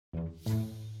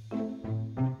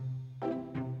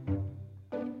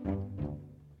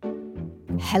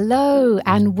Hello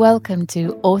and welcome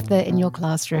to Author in Your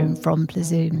Classroom from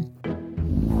Plazoom.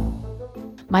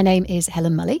 My name is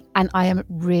Helen Mully, and I am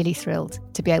really thrilled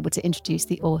to be able to introduce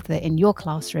the author in your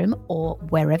classroom or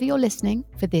wherever you're listening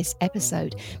for this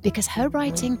episode, because her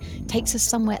writing takes us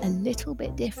somewhere a little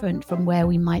bit different from where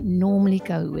we might normally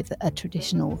go with a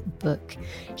traditional book.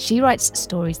 She writes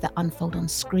stories that unfold on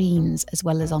screens as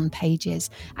well as on pages,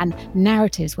 and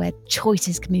narratives where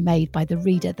choices can be made by the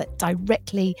reader that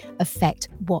directly affect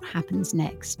what happens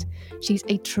next. She's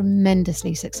a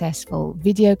tremendously successful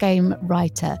video game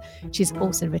writer. She's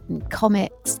also written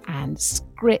comics and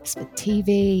scripts for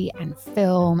TV and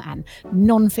film and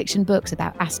non-fiction books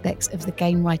about aspects of the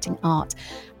game writing art.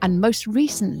 And most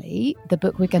recently, the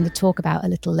book we're going to talk about a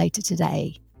little later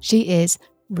today. She is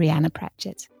Rhianna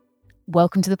Pratchett.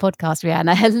 Welcome to the podcast,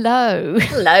 Rhianna. Hello.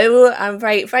 Hello. I'm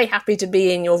very, very happy to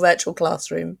be in your virtual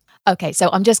classroom. Okay, so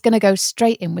I'm just going to go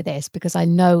straight in with this because I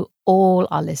know all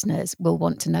our listeners will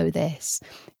want to know this.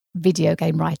 Video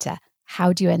game writer,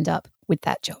 how do you end up with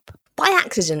that job? By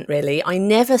accident, really. I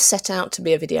never set out to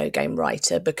be a video game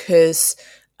writer because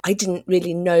I didn't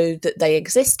really know that they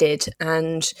existed,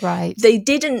 and they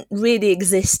didn't really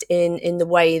exist in the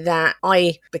way that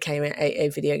I became a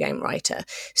video game writer.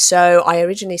 So I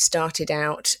originally started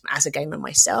out as a gamer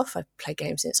myself. I've played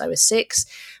games since I was 6.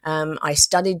 I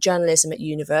studied journalism at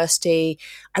university.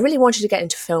 I really wanted to get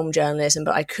into film journalism,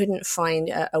 but I couldn't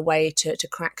find a way to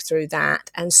crack through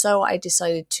that. And so I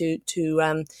decided to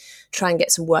try and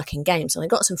get some work in games. And I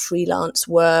got some freelance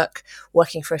work,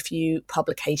 working for a few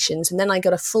publications. And then I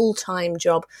got a full-time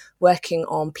job working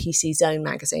on PC Zone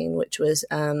magazine, which was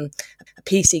a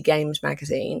PC games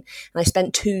magazine. And I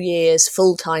spent 2 years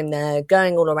full-time there,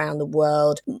 going all around the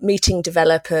world, meeting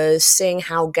developers, seeing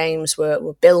how games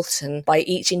were built and by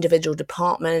each individual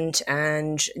department,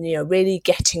 and really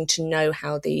getting to know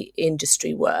how the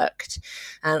industry worked.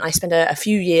 And I spent a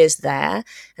few years there,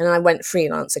 and I went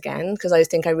freelance again because I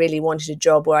think I really wanted a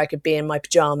job where I could be in my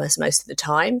pajamas most of the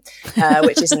time,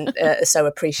 which isn't so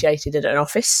appreciated at an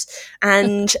office.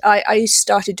 And I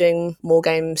started doing more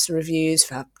games reviews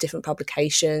for different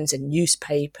publications and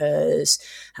newspapers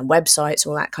and websites,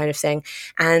 all that kind of thing.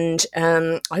 And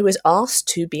I was asked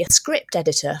to be a script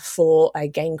editor for a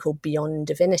game called Beyond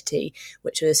Divinity,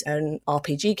 which was an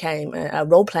RPG game, a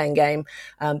role-playing game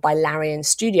by Larian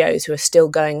Studios, who are still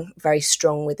going very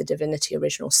strong with the Divinity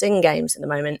Original Sin games at the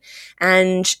moment.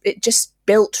 And it just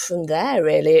built from there,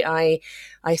 really.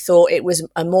 I thought it was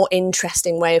a more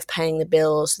interesting way of paying the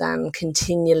bills than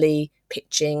continually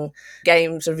pitching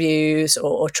games reviews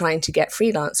or trying to get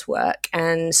freelance work.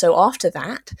 And so after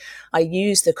that, I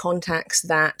used the contacts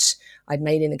that I'd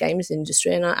made in the games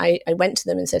industry, and I went to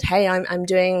them and said, hey, I'm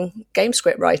doing game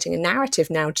script writing and narrative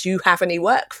now. Do you have any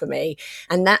work for me?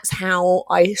 And that's how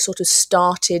I sort of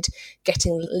started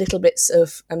getting little bits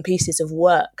of and pieces of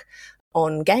work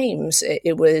on games.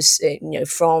 It was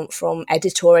from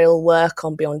editorial work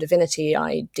on Beyond Divinity.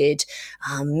 I did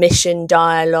mission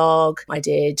dialogue. I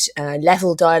did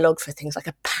level dialogue for things like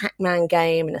a Pac-Man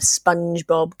game and a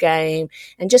SpongeBob game,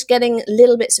 and just getting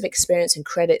little bits of experience and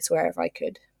credits wherever I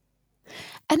could.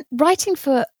 And writing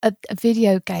for a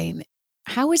video game,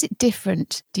 how is it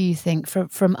different, do you think,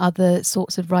 from other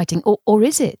sorts of writing? Or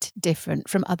is it different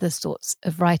from other sorts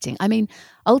of writing? I mean,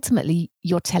 ultimately,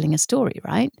 you're telling a story,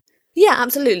 right? Yeah,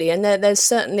 absolutely. And there's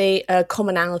certainly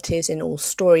commonalities in all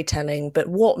storytelling. But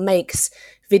what makes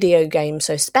video games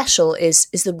so special is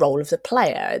the role of the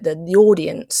player, the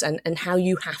audience, and how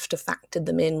you have to factor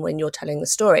them in when you're telling the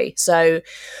story. So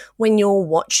when you're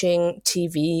watching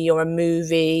TV or a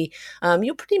movie,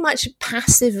 you're pretty much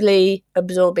passively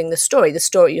absorbing the story.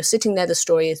 You're sitting there, the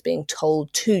story is being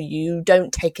told to you. You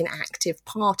don't take an active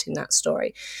part in that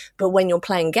story. But when you're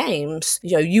playing games,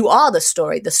 you are the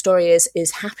story. The story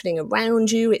is happening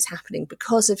around you. It's happening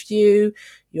because of you.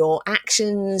 Your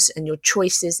actions and your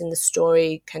choices in the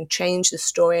story can change the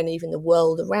story and even the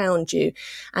world around you.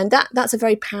 And that's a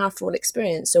very powerful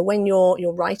experience. So when you're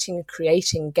writing and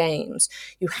creating games,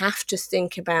 you have to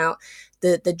think about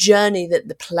the journey that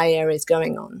the player is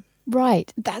going on.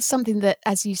 Right. That's something that,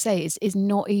 as you say, is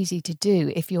not easy to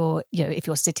do if you're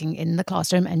sitting in the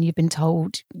classroom and you've been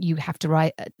told you have to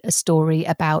write a story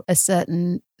about a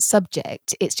certain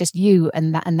subject. It's just you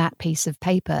and that piece of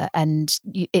paper, and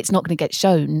it's not going to get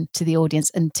shown to the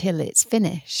audience until it's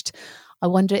finished. I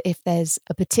wonder if there's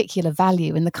a particular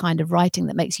value in the kind of writing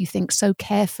that makes you think so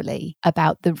carefully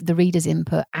about the reader's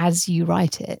input as you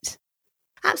write it.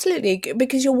 Absolutely,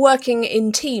 because you're working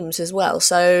in teams as well.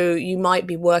 So you might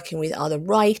be working with other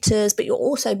writers, but you'll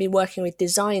also be working with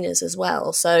designers as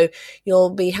well. So you'll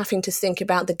be having to think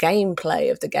about the gameplay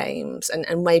of the games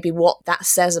and maybe what that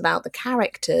says about the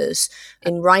characters.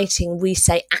 In writing, we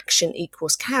say action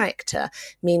equals character,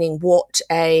 meaning what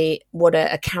a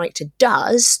character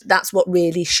does, that's what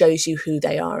really shows you who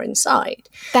they are inside.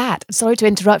 Sorry to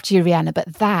interrupt you, Rihanna,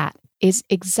 but that is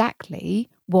exactly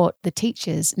what the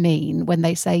teachers mean when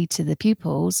they say to the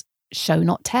pupils, show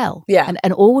not tell. Yeah.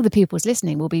 And all the pupils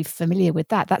listening will be familiar with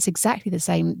that. That's exactly the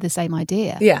same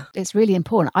idea. Yeah. It's really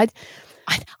important.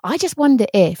 I just wonder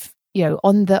if,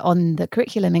 on the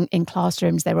curriculum in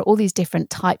classrooms, there are all these different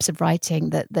types of writing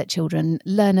that children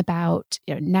learn about,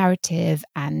 narrative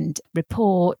and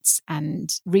reports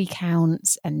and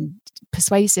recounts and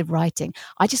persuasive writing.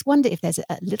 I just wonder if there's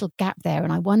a little gap there.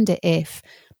 And I wonder if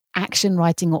action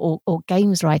writing or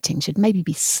games writing should maybe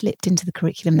be slipped into the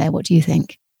curriculum there. What do you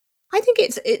think? I think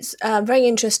it's very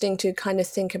interesting to kind of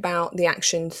think about the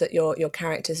actions that your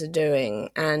characters are doing,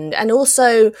 and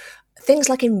also things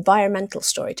like environmental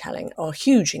storytelling are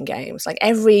huge in games. Like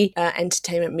every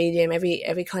entertainment medium,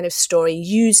 every kind of story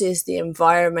uses the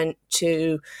environment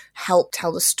to help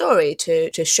tell the story,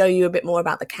 to show you a bit more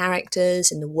about the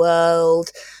characters in the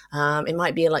world. It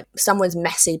might be like someone's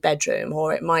messy bedroom,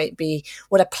 or it might be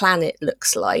what a planet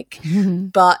looks like. Mm-hmm.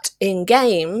 But in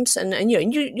games, and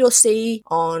you'll see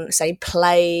on, say,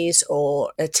 plays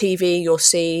or a TV, you'll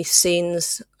see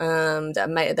scenes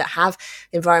that have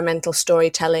environmental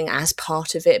storytelling as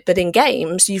part of it. But in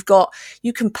games, you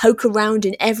can poke around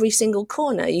in every single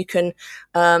corner. You can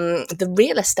the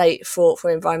real estate for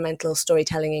environmental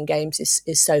storytelling in games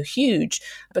is so huge,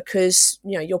 because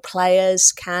your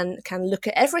players can look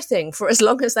at everything for as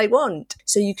long as they want.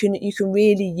 So you can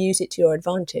really use it to your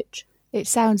advantage. It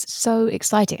sounds so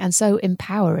exciting and so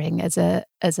empowering as a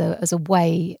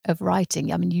way of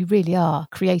writing. I mean, you really are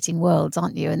creating worlds,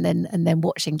 aren't you? And then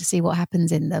watching to see what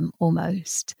happens in them,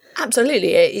 almost.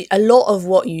 Absolutely. A lot of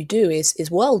what you do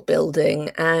is world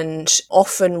building, and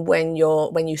often when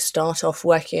you start off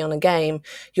working on a game,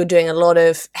 you're doing a lot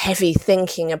of heavy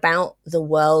thinking about the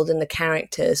world and the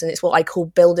characters, and it's what I call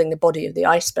building the body of the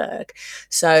iceberg.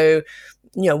 So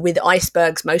with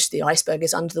icebergs, most of the iceberg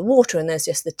is under the water, and there's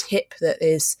just the tip that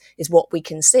is what we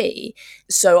can see.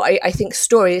 So I think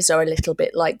stories are a little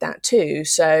bit like that too.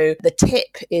 So the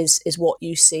tip is what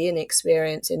you see and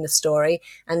experience in the story,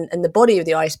 and the body of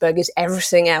the iceberg is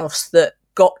everything else that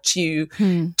got you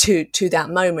to that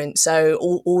moment. So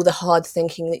all the hard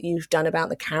thinking that you've done about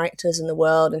the characters and the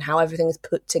world and how everything is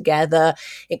put together.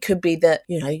 It could be that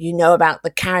you know about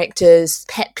the characters'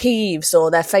 pet peeves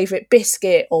or their favorite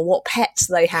biscuit or what pets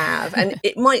they have, and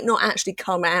it might not actually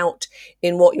come out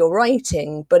in what you're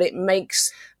writing, but it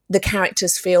makes the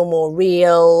characters feel more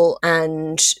real,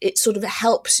 and it sort of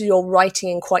helps your writing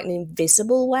in quite an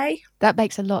invisible way. That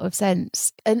makes a lot of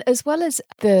sense. And as well as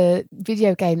the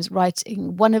video games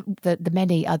writing, one of the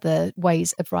many other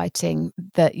ways of writing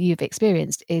that you've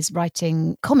experienced is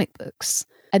writing comic books.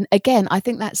 And again, I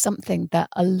think that's something that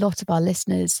a lot of our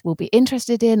listeners will be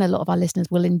interested in. A lot of our listeners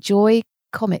will enjoy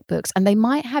comic books, and they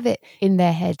might have it in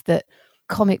their head that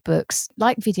comic books,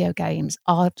 like video games,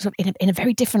 are sort of in a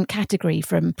very different category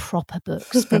from proper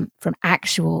books, from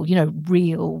actual,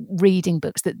 real reading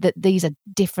books, that these are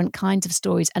different kinds of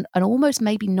stories and almost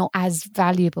maybe not as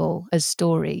valuable as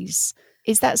stories.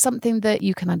 Is that something that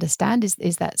you can understand?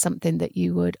 Is that something that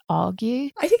you would argue?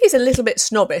 I think it's a little bit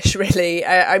snobbish, really.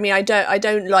 I mean, I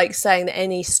don't like saying that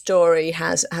any story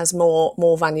has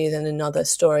more value than another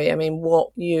story. I mean, what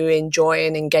you enjoy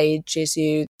and engages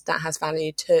you, that has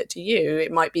value to you.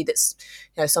 It might be that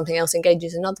something else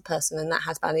engages another person and that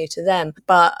has value to them.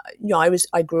 But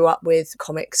I grew up with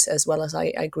comics as well as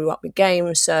I grew up with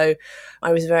games, so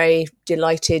I was very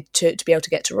delighted to be able to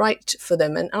get to write for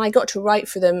them, and I got to write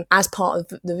for them as part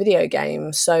of the video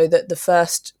game. So that the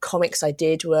first comics I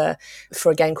did were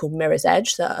for a game called Mirror's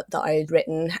Edge that I had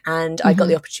written, and I got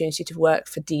the opportunity to work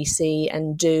for DC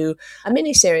and do a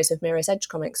mini series of Mirror's Edge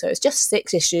comics. So it's just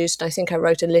 6 issues, and I think I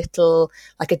wrote a little,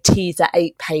 like a teaser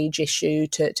 8-page issue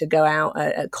to go out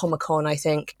at Comic-Con, I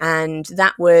think. And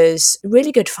that was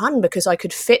really good fun because I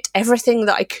could fit everything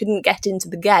that I couldn't get into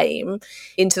the game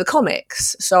into the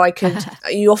comics. So I could,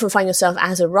 you often find yourself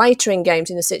as a writer in games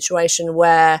in a situation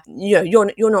where,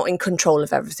 you're not in control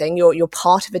of everything. You're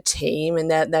part of a team,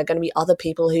 and there are going to be other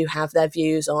people who have their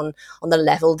views on the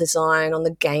level design, on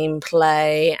the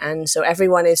gameplay. And so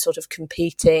everyone is sort of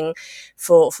competing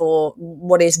for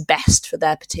what is best for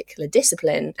their particular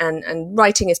discipline. in. And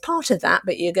writing is part of that,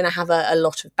 but you're going to have a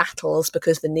lot of battles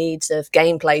because the needs of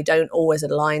gameplay don't always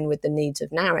align with the needs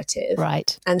of narrative.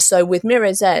 Right. And so with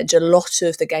Mirror's Edge, a lot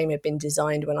of the game had been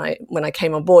designed when I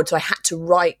came on board. So I had to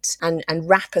write and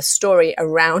wrap a story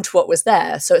around what was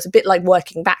there. So it's a bit like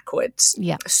working backwards.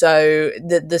 Yeah. So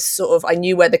the sort of, I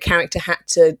knew where the character had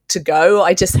to go.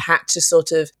 I just had to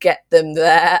sort of get them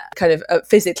there kind of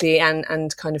physically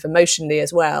and kind of emotionally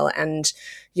as well. And,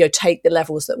 you know, take the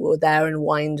levels that were there and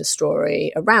wind a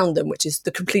story around them, which is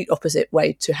the complete opposite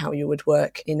way to how you would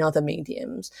work in other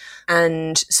mediums.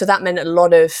 And so that meant a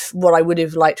lot of what I would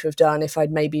have liked to have done if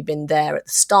I'd maybe been there at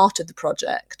the start of the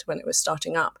project when it was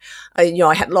starting up. I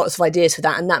had lots of ideas for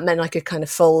that, and that meant I could kind of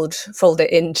fold it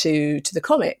into the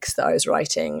comics that I was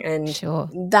writing. And sure.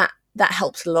 That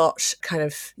helps a lot, kind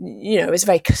of, you know, it's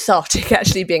very cathartic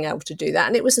actually being able to do that.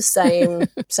 And it was the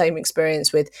same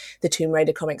experience with the Tomb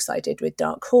Raider comics that I did with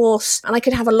Dark Horse. And I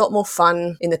could have a lot more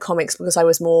fun in the comics because I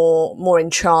was more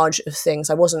in charge of things.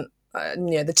 I wasn't,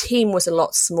 the team was a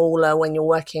lot smaller. When you're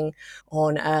working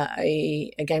on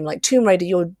a game like Tomb Raider,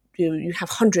 you have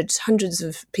hundreds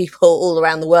of people all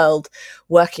around the world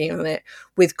working on it.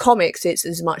 With comics, it's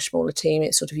a much smaller team.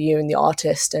 It's sort of you and the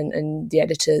artist and the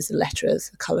editors, the letterers,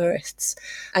 the colorists,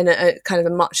 and a kind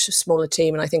of a much smaller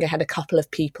team. And I think I had a couple of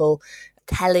people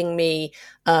telling me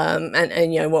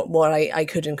and you know what I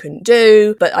could and couldn't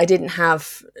do, but I didn't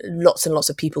have lots and lots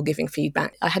of people giving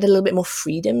feedback. I had a little bit more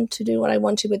freedom to do what I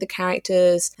wanted with the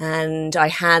characters, and I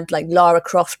had like Lara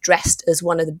Croft dressed as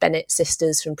one of the Bennett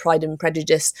sisters from Pride and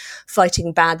Prejudice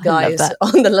fighting bad guys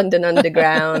on the London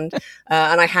Underground,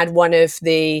 and I had one of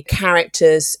the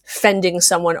characters fending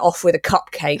someone off with a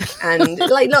cupcake, and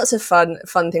like lots of fun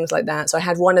things like that. So I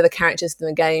had one of the characters in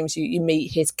the games, you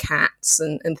meet his cats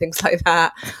and things like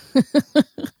that.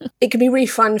 It can be really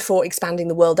fun for expanding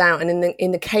the world out, and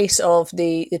in the case of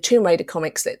the Tomb Raider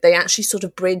comics, that they actually sort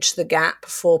of bridge the gap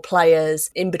for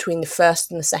players in between the first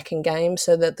and the second game,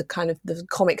 so that the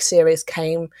comic series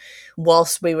came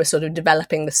whilst we were sort of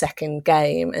developing the second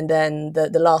game, and then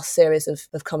the last series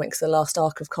of comics, the last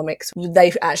arc of comics,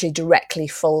 they've actually directly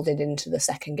folded into the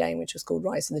second game, which was called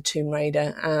Rise of the Tomb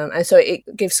Raider, and so it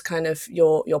gives kind of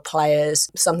your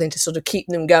players something to sort of keep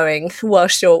them going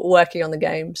whilst you're working on the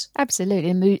games.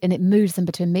 Absolutely, and it moves them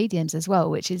between mediums as well,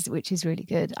 which is really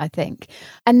good, I think.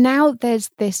 And now there's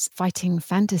this fighting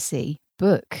fantasy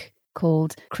book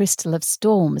called Crystal of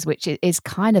Storms, which is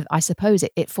kind of, I suppose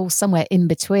it falls somewhere in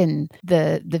between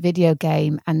the video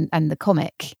game and the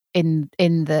comic, in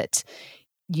that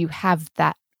you have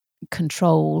that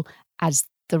control as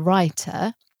the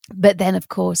writer, but then of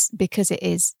course, because it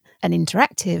is an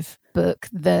interactive book,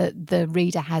 the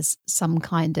reader has some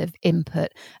kind of input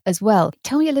as well.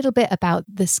 Tell me a little bit about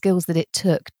the skills that it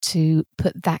took to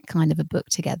put that kind of a book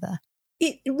together.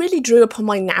 It really drew upon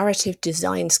my narrative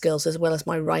design skills as well as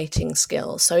my writing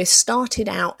skills. So I started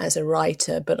out as a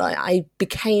writer, but I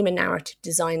became a narrative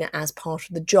designer as part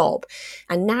of the job.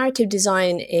 And narrative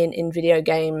design in video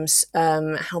games,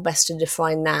 how best to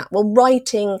define that? Well,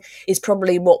 writing is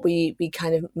probably what we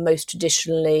kind of most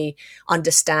traditionally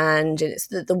understand. And it's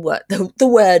the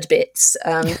word bits.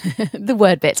 The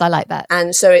word bits, I like that.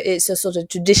 And so it's a sort of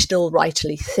traditional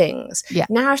writerly things. Yeah.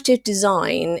 Narrative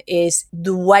design is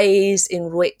the ways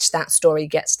in which that story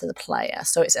gets to the player.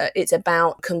 So it's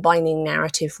about combining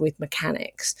narrative with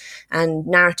mechanics. And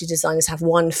narrative designers have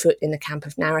one foot in the camp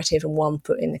of narrative and one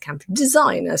foot in the camp of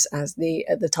design, as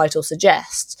the title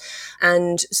suggests.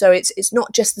 And so it's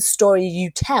not just the story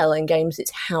you tell in games,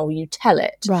 it's how you tell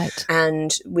it. Right.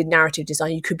 And with narrative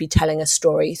design, you could be telling a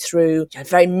story through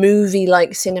very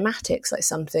movie-like cinematics, like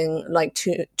something like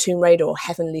Tomb Raider or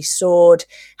Heavenly Sword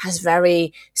has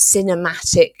very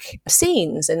cinematic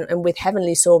scenes. And with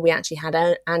Heavenly Sword, we actually had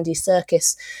Andy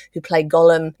Serkis, who played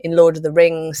Gollum in Lord of the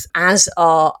Rings, as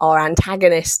our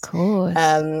antagonist,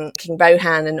 King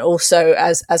Bohan, and also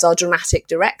as our dramatic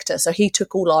director. So he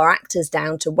took all our actors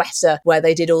down to Weta, where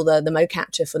they did all the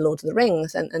mocapture for Lord of the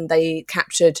Rings, and they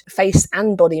captured face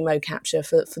and body mocapture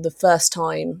for the first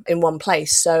time in one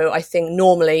place. So I think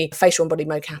normally facial and body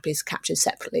mocap is captured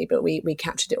separately, but we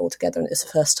captured it all together, and it's the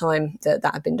first time that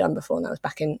had been done before, and that was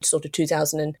back in sort of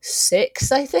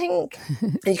 2006, I think.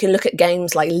 And you can look at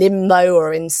games like Limbo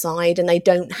or Inside, and they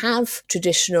don't have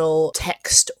traditional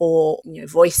text or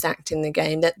voice act in the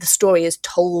game. That the story is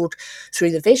told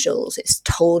through the visuals, it's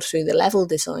told through the level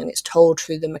design, it's told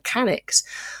through the mechanics.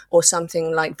 Or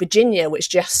something like Virginia,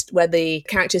 where the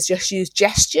characters just use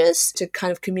gestures to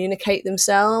kind of communicate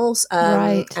themselves,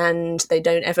 right. And they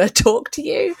don't ever talk to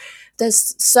you.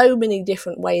 there's so many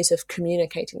different ways of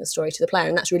communicating the story to the player,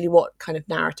 and that's really what kind of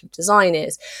narrative design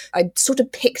is. I sort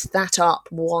of picked that up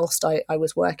whilst I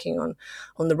was working on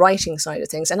the writing side of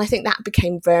things, and I think that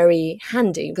became very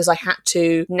handy because I had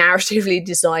to narratively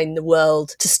design the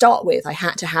world to start with. I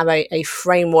had to have a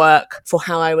framework for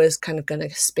how I was kind of going to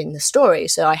spin the story.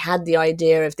 So I had the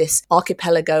idea of this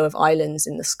archipelago of islands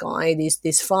in the sky,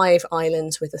 these 5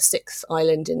 islands with a 6th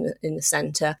island in the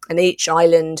center, and each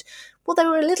island, well, they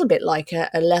were a little bit like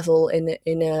a level in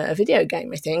a video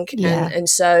game, I think. Yeah. And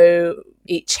so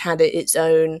each had its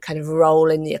own kind of role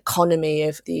in the economy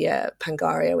of the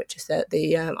Pangaria, which is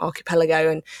the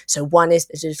archipelago. And so one is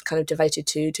kind of devoted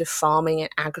to farming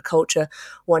and agriculture.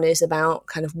 One is about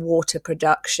kind of water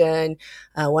production.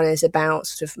 One is about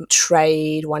sort of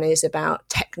trade. One is about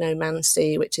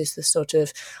technomancy, which is the sort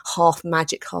of half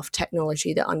magic, half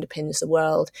technology that underpins the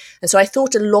world. And so I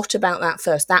thought a lot about that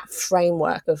first, that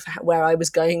framework of where I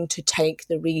was going to take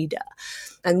the reader.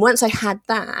 And once I had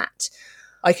that,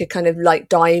 I could kind of like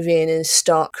dive in and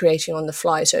start creating on the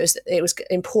fly. So it was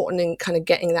important in kind of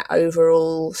getting that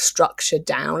overall structure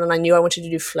down. And I knew I wanted to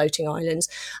do floating islands,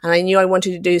 and I knew I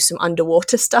wanted to do some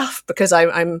underwater stuff because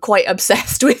I'm quite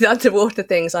obsessed with underwater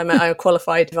things. I'm a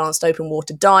qualified advanced open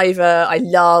water diver. I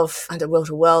love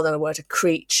underwater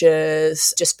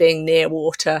creatures, just being near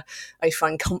water. I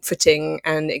find comforting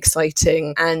and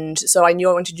exciting. And so I knew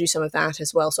I wanted to do some of that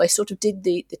as well. So I sort of did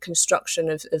the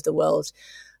construction of the world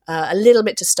a little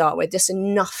bit to start with, just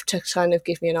enough to kind of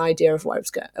give me an idea of where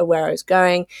I was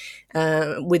going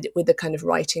with the kind of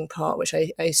writing part, which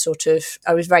I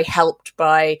was very helped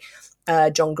by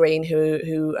John Green,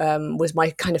 who was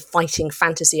my kind of fighting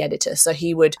fantasy editor. So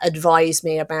he would advise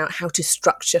me about how to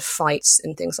structure fights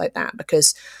and things like that,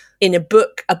 because in a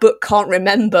book can't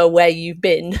remember where you've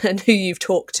been and who you've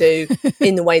talked to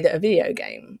in the way that a video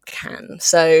game can.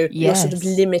 So you're sort of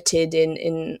limited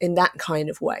in that kind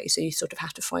of way. So you sort of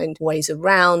have to find ways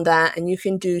around that, and you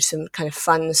can do some kind of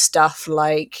fun stuff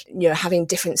like, you know, having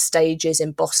different stages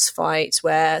in boss fights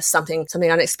where something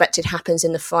unexpected happens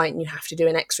in the fight and you have to do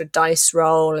an extra dice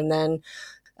roll, and then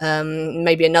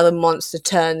maybe another monster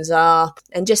turns up,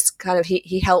 and just kind of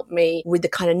he helped me with the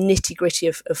kind of nitty gritty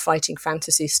of fighting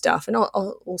fantasy stuff, and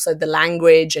also the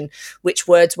language and which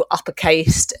words were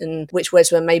uppercased and which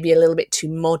words were maybe a little bit too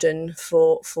modern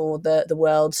for the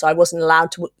world. So I wasn't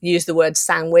allowed to use the word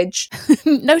sandwich.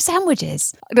 No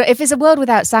sandwiches. But if it's a world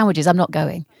without sandwiches, I'm not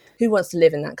going. Who wants to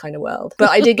live in that kind of world?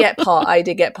 But I did get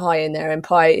pie in there, and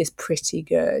pie is pretty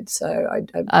good. So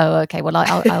Oh, okay. Well,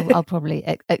 I'll probably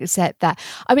accept that.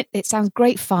 I mean, it sounds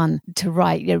great fun to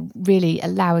write. You're really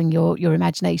allowing your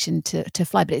imagination to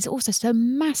fly, but it's also so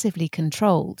massively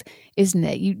controlled, isn't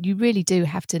it? You really do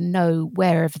have to know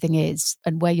where everything is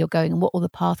and where you're going and what all the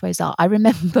pathways are. I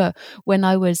remember when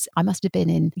I must have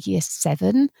been in year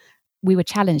 7. We were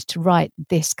challenged to write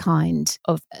this kind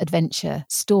of adventure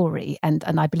story. And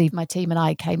I believe my team and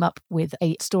I came up with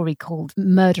a story called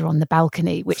Murder on the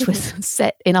Balcony, which was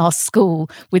set in our school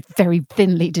with very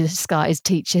thinly disguised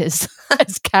teachers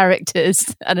as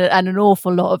characters and an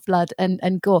awful lot of blood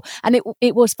and gore. And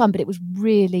it was fun, but it was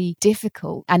really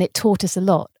difficult. And it taught us a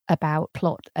lot about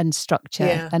plot and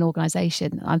structure and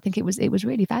organisation. I think it was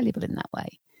really valuable in that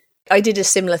way. I did a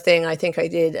similar thing. I think I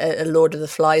did a Lord of the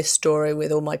Flies story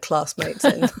with all my classmates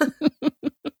in.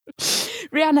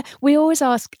 Rhianna, we always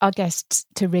ask our guests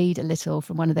to read a little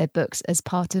from one of their books as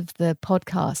part of the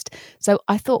podcast. So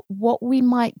I thought what we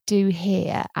might do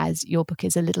here, as your book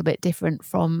is a little bit different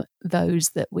from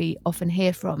those that we often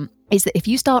hear from, is that if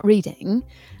you start reading,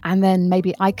 and then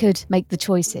maybe I could make the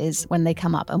choices when they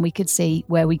come up and we could see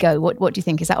where we go. What do you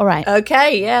think? Is that all right?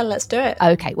 Okay, yeah, let's do it.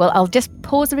 Okay, well, I'll just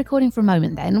pause the recording for a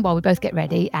moment then while we both get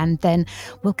ready, and then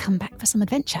we'll come back for some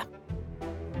adventure.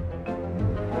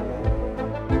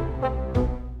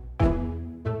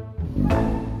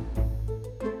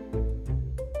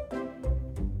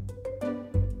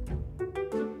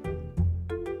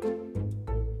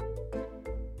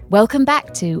 Welcome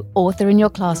back to Author in Your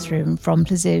Classroom from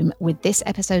Plazoom with this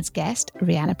episode's guest,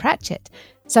 Rhianna Pratchett.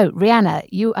 So, Rhianna,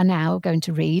 you are now going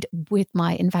to read, with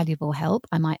my invaluable help,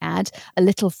 I might add, a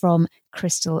little from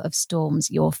Crystal of Storms,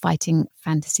 your fighting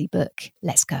fantasy book.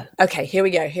 Let's go. Okay, here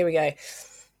we go.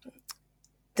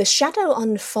 The shadow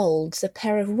unfolds a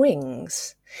pair of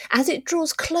wings. As it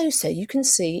draws closer, you can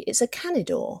see it's a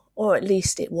Canidor, or at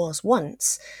least it was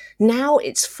once. Now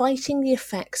it's fighting the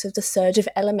effects of the surge of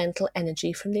elemental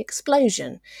energy from the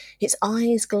explosion. Its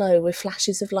eyes glow with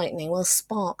flashes of lightning while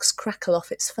sparks crackle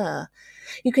off its fur.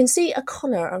 You can see a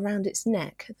collar around its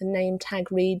neck. The name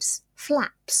tag reads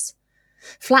Flaps.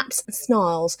 Flaps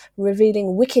snarls,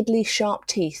 revealing wickedly sharp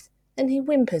teeth. Then he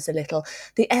whimpers a little.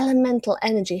 The elemental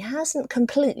energy hasn't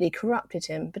completely corrupted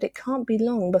him, but it can't be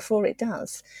long before it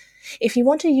does. If you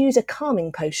want to use a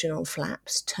calming potion on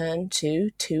Flaps, turn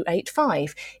to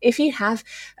 285. If you have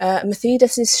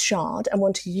Methydas's shard and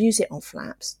want to use it on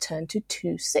Flaps, turn to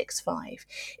 265.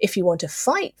 If you want to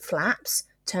fight Flaps,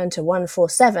 turn to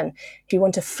 147. If you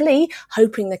want to flee,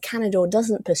 hoping the Canador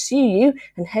doesn't pursue you,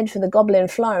 and head for the Goblin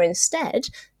Flyer instead,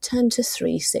 turn to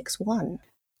 361.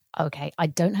 Okay, I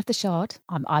don't have the shard.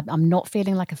 I'm not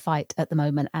feeling like a fight at the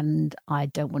moment, and I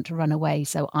don't want to run away,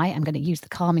 so I am going to use the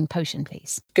calming potion,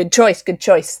 please. Good choice, good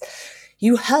choice.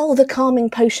 You hurl the calming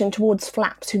potion towards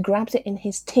Flaps, who grabs it in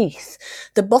his teeth.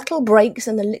 The bottle breaks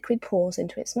and the liquid pours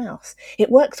into its mouth.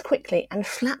 It works quickly, and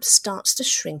Flaps starts to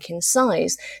shrink in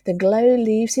size. The glow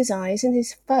leaves his eyes and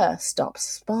his fur stops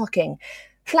sparking.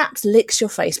 Flaps licks your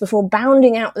face before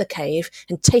bounding out the cave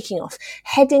and taking off,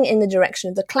 heading in the direction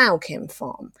of the Cloudkim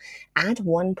farm. Add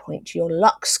 1 point to your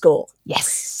luck score.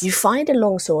 Yes! You find a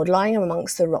longsword lying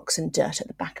amongst the rocks and dirt at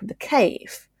the back of the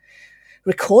cave.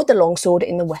 Record the longsword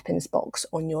in the weapons box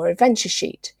on your adventure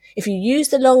sheet. If you use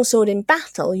the longsword in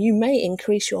battle, you may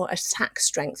increase your attack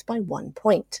strength by 1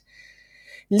 point.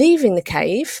 Leaving the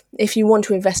cave, if you want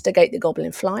to investigate the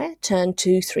Goblin Flyer, turn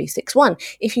to 361.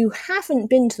 If you haven't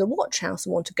been to the watch house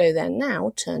and want to go there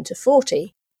now, turn to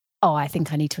 40. Oh, I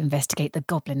think I need to investigate the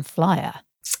Goblin Flyer.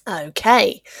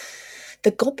 Okay.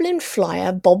 The Goblin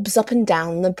Flyer bobs up and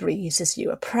down the breeze as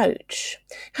you approach.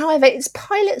 However, its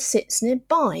pilot sits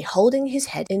nearby, holding his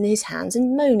head in his hands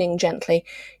and moaning gently.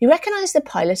 You recognise the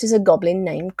pilot as a goblin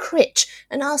named Critch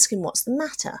and ask him what's the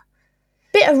matter.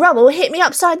 "Bit of rubble hit me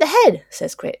upside the head,"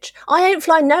 says Critch. "I ain't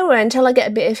flying nowhere until I get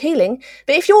a bit of healing,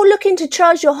 but if you're looking to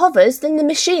charge your hovers, then the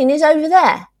machine is over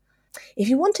there." If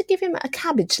you want to give him a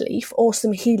cabbage leaf or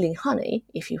some healing honey,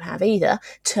 if you have either,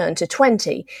 turn to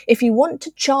 20. If you want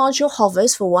to charge your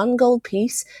hovers for 1 gold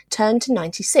piece, turn to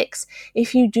 96.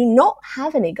 If you do not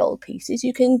have any gold pieces,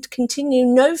 you can continue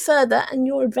no further and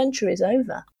your adventure is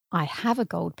over. I have a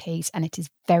gold piece, and it is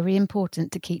very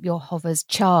important to keep your hovers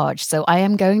charged. So I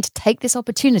am going to take this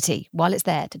opportunity while it's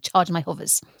there to charge my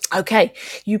hovers. Okay,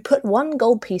 you put 1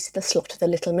 gold piece in the slot of the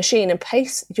little machine and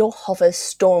place your hover's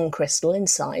storm crystal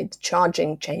inside the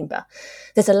charging chamber.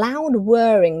 There's a loud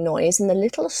whirring noise and the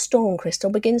little storm crystal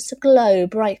begins to glow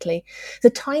brightly. The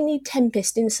tiny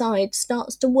tempest inside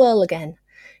starts to whirl again.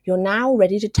 You're now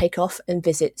ready to take off and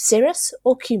visit Cirrus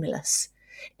or Cumulus.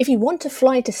 If you want to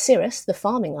fly to Cirrus, the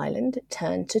farming island,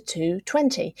 turn to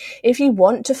 220. If you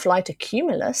want to fly to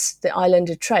Cumulus, the island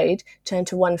of trade, turn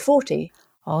to 140.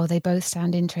 Oh, they both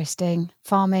sound interesting.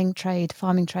 Farming, trade,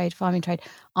 farming, trade, farming, trade.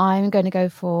 I'm going to go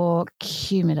for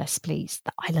Cumulus, please,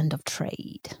 the island of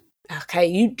trade. Okay,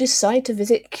 you decide to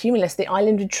visit Cumulus, the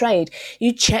island of trade.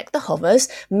 You check the hovers,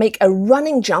 make a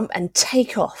running jump and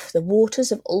take off, the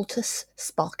waters of Altus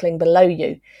sparkling below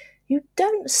you. You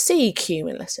don't see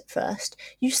Cumulus at first,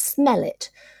 you smell it.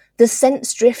 The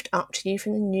scents drift up to you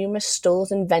from the numerous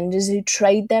stalls and vendors who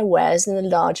trade their wares in the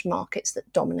large markets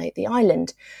that dominate the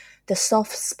island. The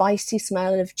soft, spicy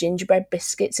smell of gingerbread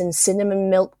biscuits and cinnamon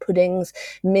milk puddings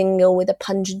mingle with the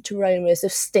pungent aromas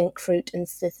of stink fruit and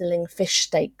sizzling fish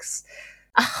steaks.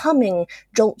 A humming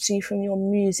jolts you from your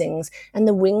musings, and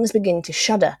the wings begin to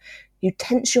shudder. You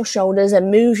tense your shoulders and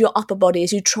move your upper body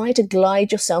as you try to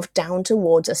glide yourself down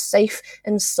towards a safe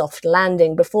and soft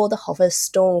landing before the hover's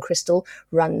storm crystal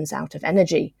runs out of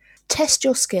energy. Test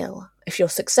your skill. If you're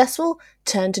successful,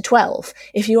 turn to 12.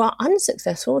 If you are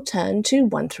unsuccessful, turn to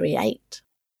 138.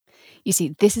 You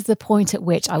see, this is the point at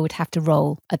which I would have to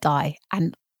roll a die,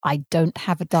 and I don't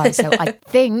have a die, so I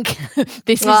think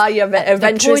this is your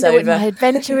adventure is over. My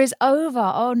adventure is over.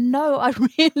 Oh no, I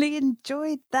really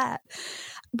enjoyed that.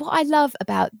 What I love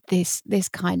about this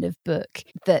kind of book,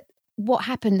 that what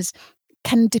happens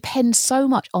can depend so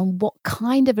much on what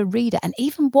kind of a reader and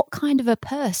even what kind of a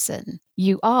person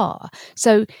you are.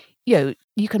 So,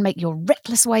 you can make your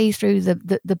reckless way through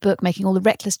the book, making all the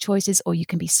reckless choices, or you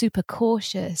can be super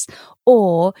cautious,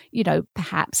 or,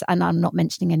 perhaps, and I'm not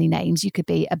mentioning any names, you could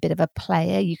be a bit of a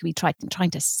player. You could be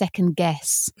trying to second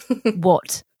guess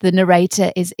what the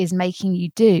narrator is making you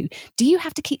do. Do you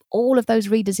have to keep all of those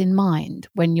readers in mind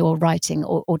when you're writing,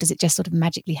 or does it just sort of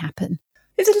magically happen?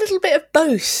 It's a little bit of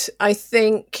both. I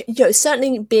think,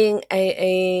 certainly being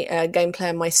a game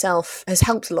player myself has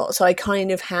helped a lot. So I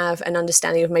kind of have an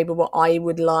understanding of maybe what I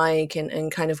would like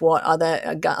and kind of what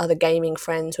other gaming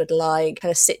friends would like,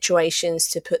 kind of situations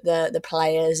to put the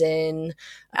players in.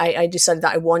 I decided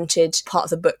that I wanted part of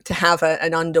the book to have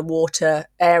an underwater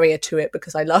area to it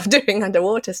because I love doing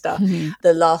underwater stuff. Mm-hmm.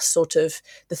 The last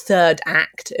the third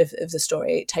act of the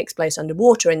story, it takes place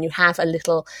underwater, and you have a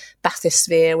little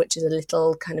bathysphere, which is a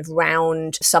little kind of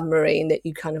round submarine that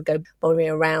you kind of go bobbing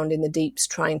around in the deeps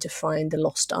trying to find the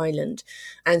lost island.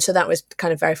 And so that was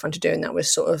kind of very fun to do, and that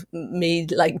was sort of me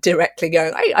like directly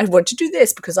going, I want to do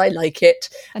this because I like it.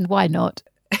 And why not?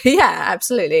 Yeah,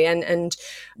 absolutely. And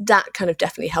that kind of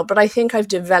definitely helped. But I think I've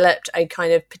developed a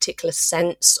kind of particular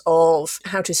sense of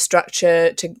how to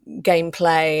structure to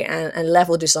gameplay and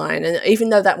level design. And even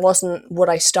though that wasn't what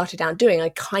I started out doing, I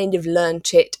kind of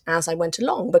learnt it as I went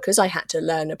along, because I had to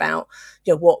learn about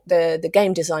what the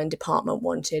game design department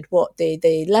wanted, what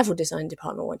the level design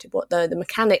department wanted, what the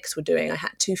mechanics were doing. I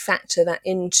had to factor that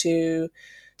into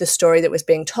the story that was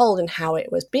being told and how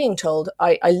it was being told.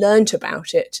 I learned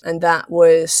about it, and that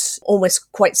was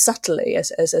almost quite subtly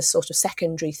as a sort of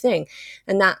secondary thing,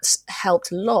 and that's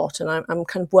helped a lot. And I'm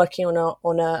kind of working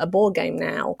on a board game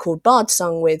now called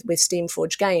Bardsong with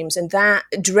Steamforged Games, and that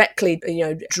directly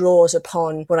draws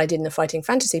upon what I did in the Fighting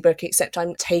Fantasy book, except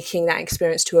I'm taking that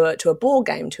experience to a board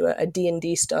game, to a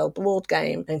D&D style board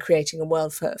game, and creating a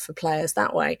world for players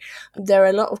that way. There are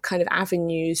a lot of kind of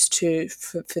avenues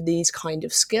for these kind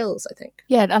of skills, I think.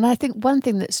 Yeah, and I think one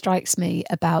thing that strikes me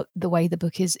about the way the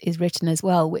book is written as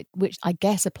well, which I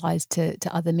guess applies to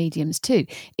other mediums too,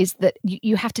 is that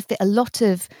you have to fit a lot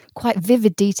of quite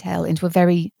vivid detail into a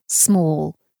very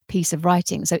small piece of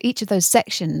writing. So each of those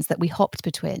sections that we hopped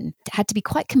between had to be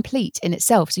quite complete in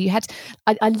itself. So you had,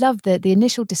 I love the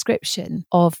initial description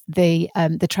of the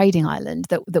trading island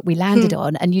that we landed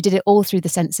on, and you did it all through the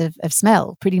sense of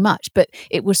smell, pretty much. But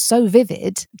it was so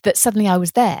vivid that suddenly I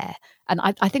was there. And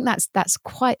I think that's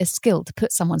quite a skill to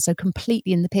put someone so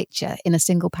completely in the picture in a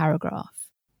single paragraph.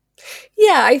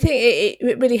 Yeah, I think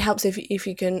it really helps if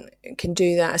you can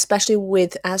do that, especially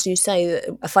with, as you say,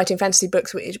 a Fighting Fantasy book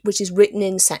which is written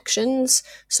in sections.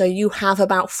 So you have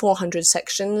about 400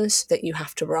 sections that you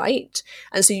have to write,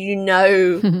 and so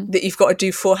that you've got to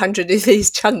do 400 of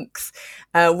these chunks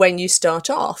when you start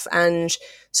off, and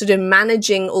sort of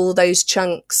managing all those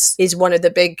chunks is one of the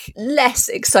big, less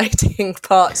exciting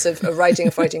parts of writing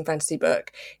a Fighting Fantasy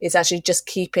book. It's actually just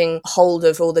keeping hold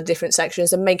of all the different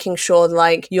sections and making sure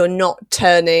like you're not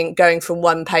going from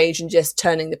one page and just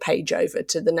turning the page over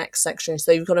to the next section.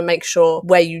 So you've got to make sure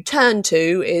where you turn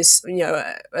to is,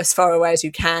 as far away as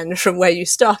you can from where you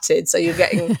started. So you're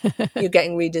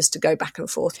getting readers to go back and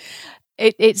forth.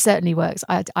 It certainly works.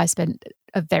 I spent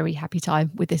a very happy time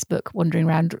with this book, wandering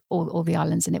around all the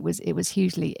islands, and it was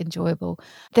hugely enjoyable.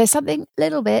 There's something a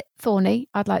little bit thorny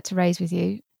I'd like to raise with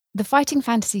you. The Fighting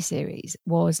Fantasy series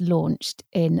was launched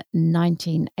in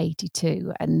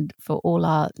 1982, and for all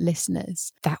our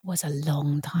listeners, that was a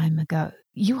long time ago.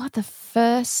 You are the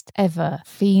first ever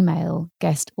female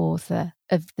guest author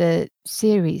of the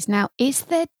series. Now, is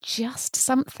there just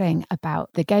something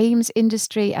about the games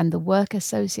industry and the work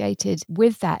associated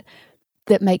with that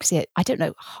makes it, I don't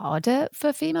know, harder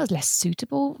for females, less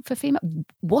suitable for females?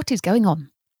 What is going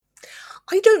on?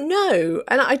 I don't know.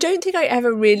 And I don't think I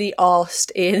ever really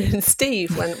asked Ian and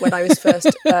Steve when I was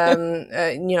first,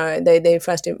 they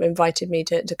first invited me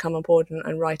to come on board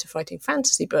and write a Fighting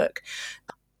Fantasy book.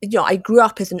 I grew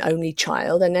up as an only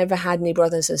child. I never had any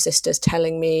brothers and sisters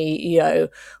telling me,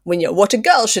 what a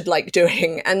girl should like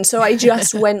doing. And so I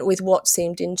just went with what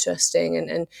seemed interesting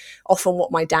and often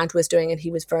what my dad was doing. And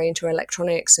he was very into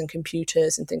electronics and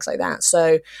computers and things like that.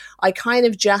 So I kind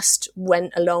of just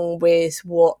went along with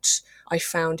what I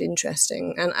found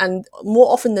interesting. And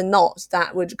more often than not,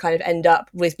 that would kind of end up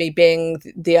with me being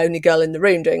the only girl in the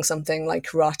room doing something like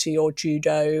karate or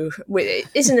judo. It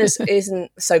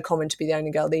isn't so common to be the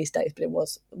only girl these days, but it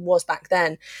was back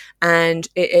then. And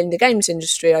in the games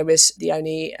industry, I was the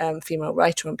only female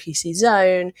writer on PC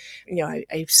Zone,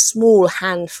 a small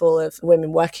handful of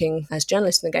women working as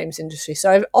journalists in the games industry.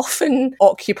 So I've often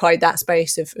occupied that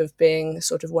space of being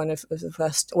sort of one of the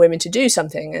first women to do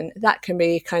something. And that can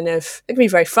be kind of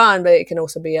very fun, but it can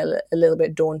also be a little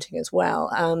bit daunting as well.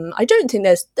 I don't think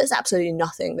there's absolutely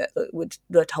nothing that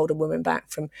would hold a woman back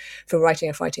from writing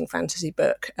a fighting fantasy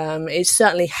book. It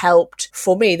certainly helped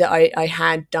for me that I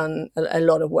had done a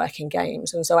lot of work in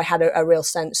games, and so I had a real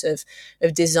sense of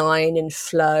design and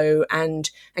flow and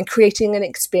creating an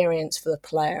experience for the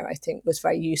player. I think was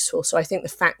very useful. So I think the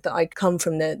fact that I come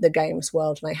from the games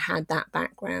world and I had that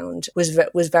background was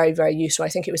very, very useful. I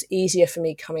think it was easier for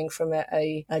me coming from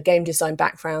a game design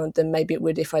background than maybe it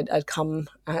would if I'd come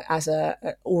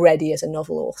already as a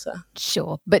novel author.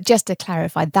 Sure, but just to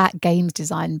clarify, that games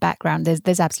design background,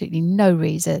 there's absolutely no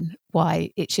reason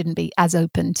why it shouldn't be as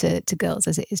open to girls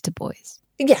as it is to boys.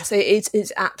 Yes,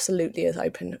 it's absolutely as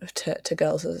open to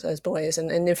girls as boys,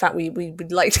 and in fact we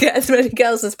would like to get as many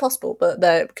girls as possible, but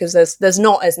because there's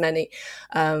not as many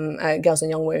girls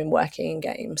and young women working in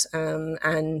games,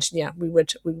 and yeah,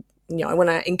 I want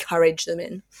to encourage them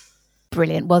in.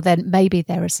 Brilliant. Well, then maybe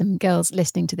there are some girls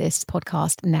listening to this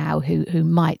podcast now who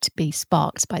might be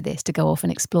sparked by this to go off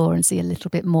and explore and see a little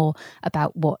bit more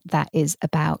about what that is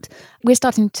about. We're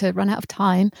starting to run out of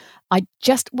time. I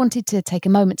just wanted to take a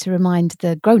moment to remind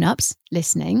the grown-ups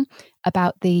listening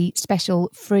about the special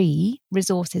free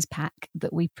resources pack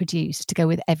that we produce to go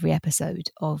with every episode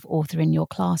of Author in Your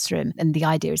Classroom. And the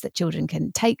idea is that children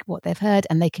can take what they've heard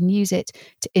and they can use it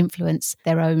to influence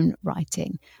their own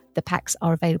writing. The packs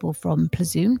are available from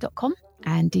plazoom.com,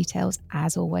 and details,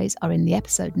 as always, are in the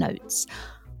episode notes.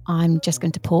 I'm just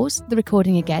going to pause the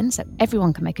recording again so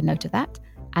everyone can make a note of that,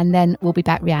 and then we'll be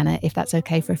back, Rhianna, if that's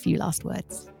okay, for a few last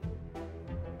words.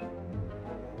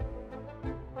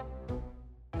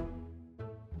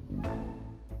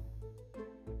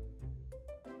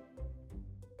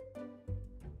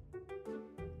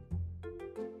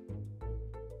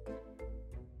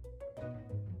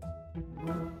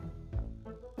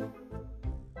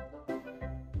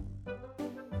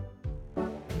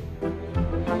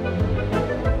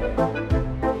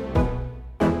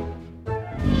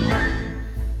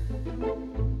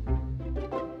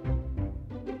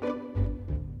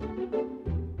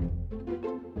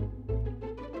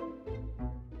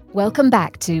 Welcome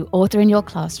back to Author in Your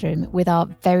Classroom with our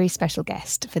very special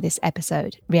guest for this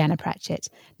episode, Rhianna Pratchett.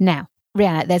 Now,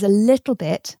 Rhianna, there's a little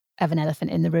bit of an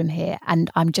elephant in the room here,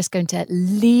 and I'm just going to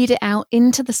lead it out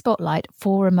into the spotlight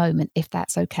for a moment, if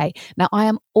that's okay. Now, I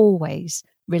am always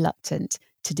reluctant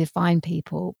to define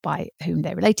people by whom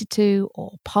they're related to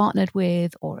or partnered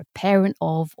with or a parent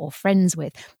of or friends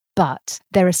with. But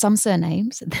there are some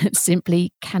surnames that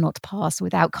simply cannot pass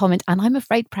without comment, and I'm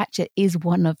afraid Pratchett is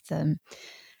one of them.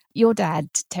 Your dad,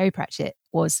 Terry Pratchett,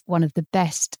 was one of the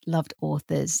best loved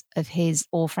authors of his,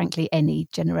 or frankly, any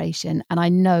generation. And I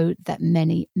know that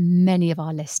many, many of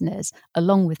our listeners,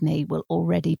 along with me, will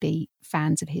already be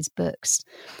fans of his books.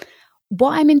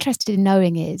 What I'm interested in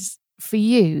knowing is, for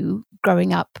you,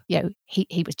 growing up,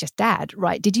 he was just dad,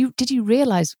 right? Did you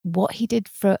realise what he did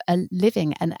for a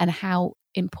living and how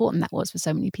important that was for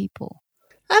so many people?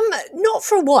 Not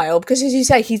for a while, because as you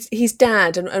say, he's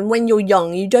dad, and when you're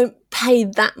young, you don't pay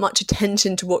that much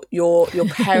attention to what your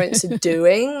parents are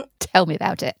doing. Tell me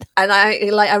about it. And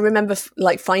I remember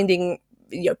finding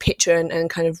picture and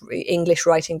kind of English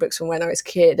writing books from when I was a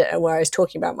kid, where I was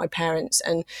talking about my parents,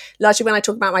 and largely when I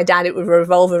talk about my dad, it would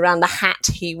revolve around the hat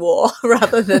he wore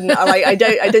rather than I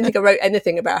don't think I wrote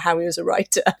anything about how he was a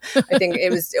writer. I think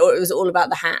it was all about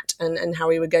the hat and how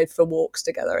we would go for walks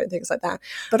together and things like that.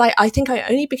 But I think I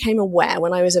only became aware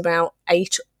when I was about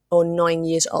 8 or 9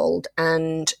 years old,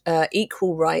 and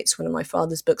Equal Rights, one of my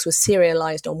father's books, was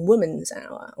serialized on Woman's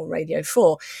Hour on Radio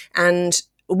 4, and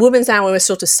Woman's Hour was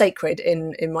sort of sacred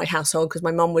in my household because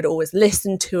my mum would always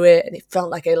listen to it, and it felt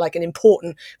like an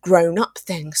important grown-up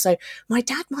thing. So my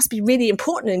dad must be really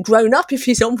important and grown up if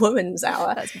he's on Woman's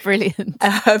Hour. That's brilliant.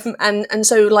 And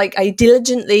so I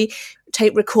diligently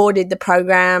tape recorded the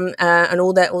program and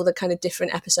all the kind of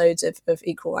different episodes of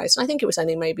Equal Rights. And I think it was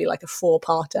only maybe like a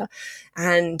 4-parter,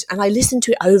 and I listened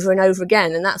to it over and over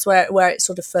again, and that's where it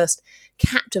sort of first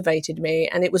captivated me.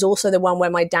 And it was also the one where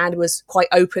my dad was quite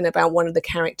open about one of the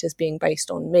characters being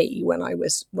based on me when I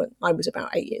was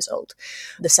about 8 years old,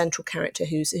 the central character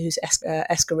who's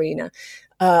Escarina.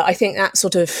 I think that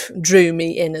sort of drew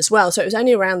me in as well. So it was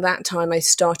only around that time I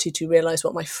started to realise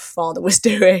what my father was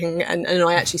doing, and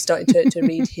I actually started to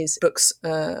read his books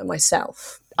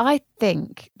myself. I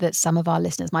think that some of our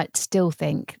listeners might still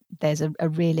think there's a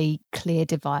really clear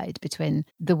divide between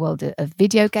the world of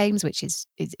video games, which is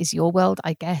your world,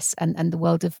 I guess, and the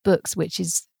world of books, which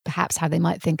is perhaps how they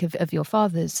might think of your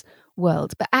father's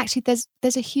world. But actually,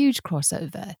 there's a huge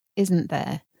crossover, isn't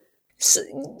there?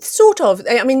 Sort of.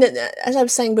 I mean, as I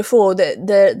was saying before, that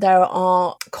there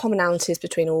are commonalities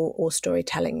between all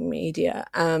storytelling media.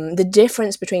 The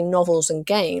difference between novels and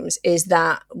games is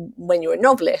that when you're a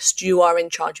novelist, you are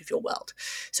in charge of your world.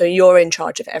 So you're in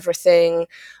charge of everything.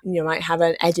 You might have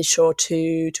an editor or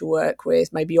two to work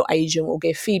with. Maybe your agent will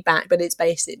give feedback, but it's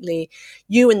basically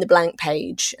you and the blank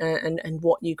page and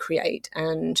what you create.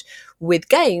 And with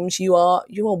games, you are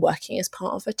working as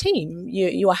part of a team.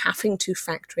 You are having to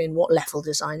factor in what level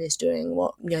design is doing,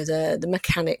 what the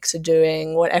mechanics are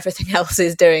doing, what everything else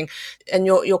is doing, and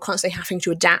you're constantly having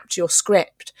to adapt your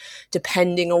script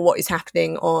depending on what is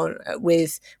happening on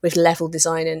with level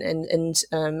design and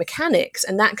mechanics,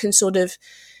 and that can sort of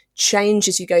change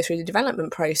as you go through the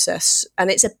development process. And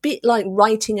it's a bit like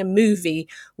writing a movie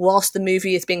whilst the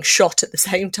movie is being shot at the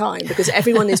same time, because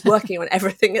everyone is working on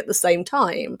everything at the same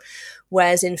time.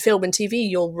 Whereas in film and TV,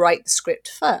 you'll write the script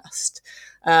first.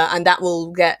 And that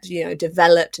will get,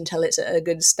 developed until it's at a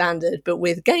good standard. But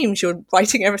with games, you're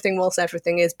writing everything whilst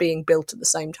everything is being built at the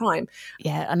same time.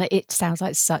 Yeah, and it sounds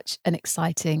like such an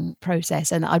exciting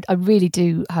process. And I really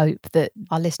do hope that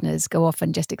our listeners go off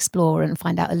and just explore and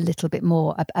find out a little bit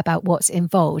more about what's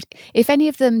involved. If any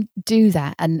of them do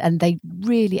that and they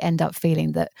really end up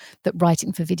feeling that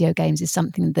writing for video games is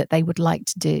something that they would like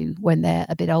to do when they're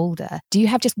a bit older, do you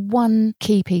have just one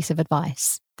key piece of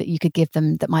advice that you could give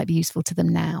them that might be useful to them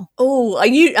now? Oh,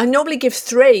 I normally give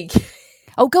 3.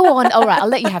 Oh, go on. All right, I'll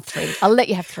let you have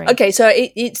 3. Okay, so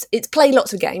it's play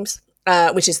lots of games,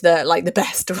 which is the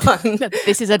best one.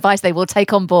 This is advice they will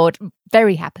take on board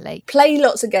very happily. Play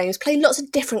lots of games, play lots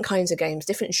of different kinds of games,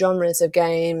 different genres of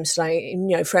games,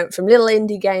 from little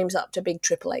indie games up to big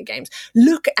AAA games.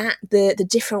 Look at the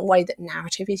different way that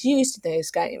narrative is used in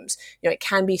those games. It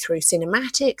can be through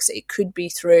cinematics, it could be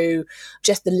through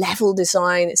just the level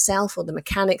design itself or the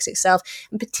mechanics itself,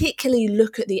 and particularly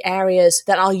look at the areas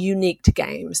that are unique to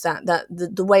games, that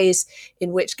the ways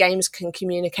in which games can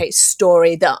communicate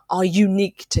story that are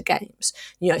unique to games,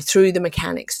 through the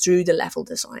mechanics, through the level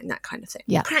design, that kind of thing.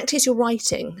 Yeah. Practice your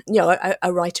writing.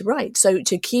 A writer writes. So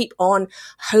to keep on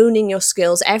honing your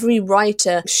skills, every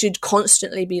writer should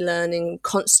constantly be learning,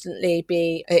 constantly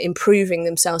be improving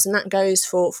themselves. And that goes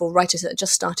for writers that are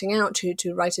just starting out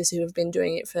to writers who have been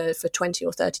doing it for 20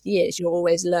 or 30 years. You're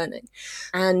always learning.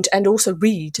 And also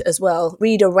read as well.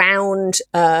 Read around,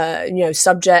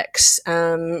 subjects,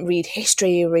 read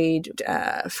history, read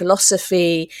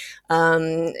philosophy,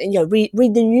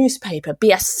 read the newspaper,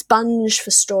 be a sponge for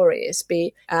stories,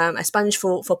 be a sponge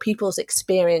for people's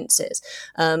experiences.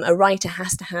 A writer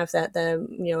has to have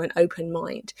an open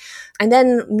mind. And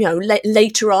then,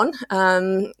 later on,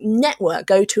 network,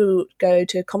 go to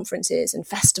conferences and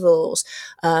festivals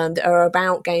that are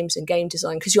about games and game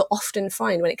design, because you'll often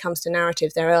find when it comes to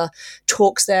narrative, there are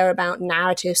talks there about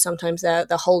narrative. Sometimes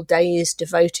the whole day is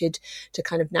devoted to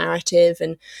kind of narrative,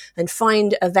 and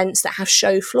find events that have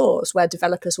show floors where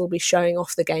developers will be showing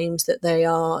off the games that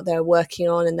they're working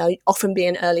on, and they'll often be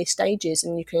in early stages,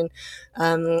 and you can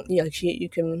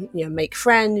make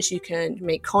friends, you can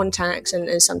make contacts,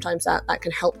 and sometimes that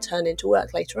can help turn into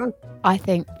work later on. I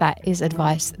think that is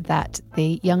advice that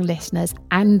the young listeners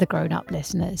and the grown-up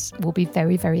listeners will be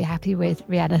very, very happy with.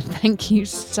 Rhiannon, thank you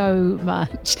so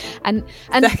much. And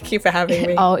thank you for having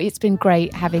me. Oh, it's been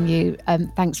great having you.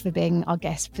 Thanks for being our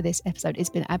guest for this episode.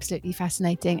 It's been absolutely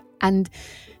fascinating. And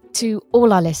to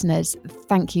all our listeners,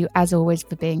 thank you as always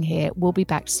for being here. We'll be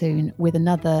back soon with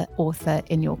another author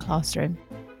in your classroom.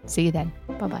 See you then.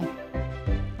 Bye-bye.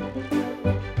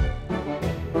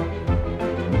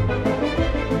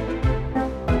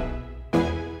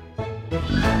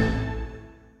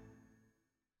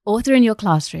 Author in Your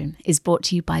Classroom is brought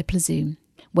to you by Plazoom,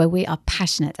 where we are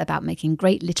passionate about making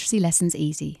great literacy lessons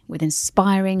easy with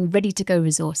inspiring, ready-to-go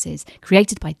resources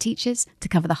created by teachers to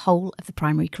cover the whole of the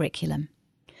primary curriculum.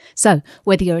 So,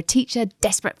 whether you're a teacher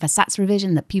desperate for SATs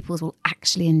revision that pupils will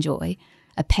actually enjoy,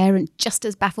 a parent just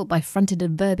as baffled by fronted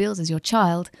adverbials as your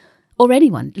child, or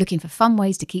anyone looking for fun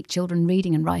ways to keep children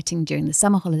reading and writing during the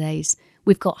summer holidays,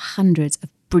 we've got hundreds of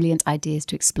brilliant ideas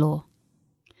to explore.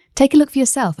 Take a look for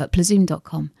yourself at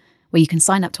plazoom.com, where you can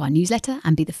sign up to our newsletter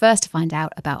and be the first to find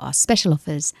out about our special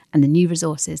offers and the new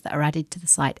resources that are added to the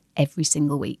site every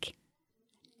single week.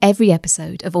 Every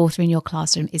episode of Author in Your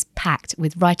Classroom is packed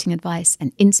with writing advice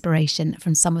and inspiration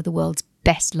from some of the world's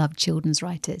best-loved children's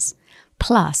writers.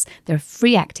 Plus, there are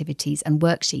free activities and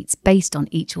worksheets based on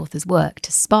each author's work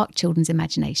to spark children's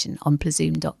imagination on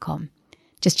plazoom.com.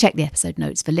 Just check the episode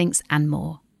notes for links and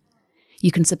more. You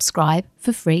can subscribe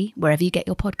for free wherever you get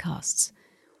your podcasts.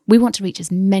 We want to reach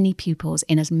as many pupils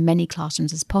in as many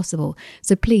classrooms as possible,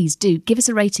 so please do give us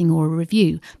a rating or a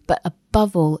review, but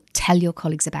above all, tell your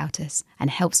colleagues about us and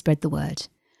help spread the word.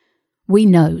 We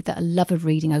know that a love of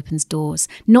reading opens doors,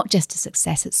 not just to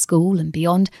success at school and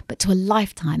beyond, but to a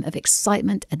lifetime of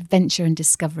excitement, adventure and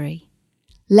discovery.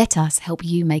 Let us help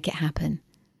you make it happen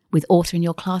with Author in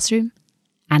Your Classroom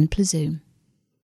and Plazoom.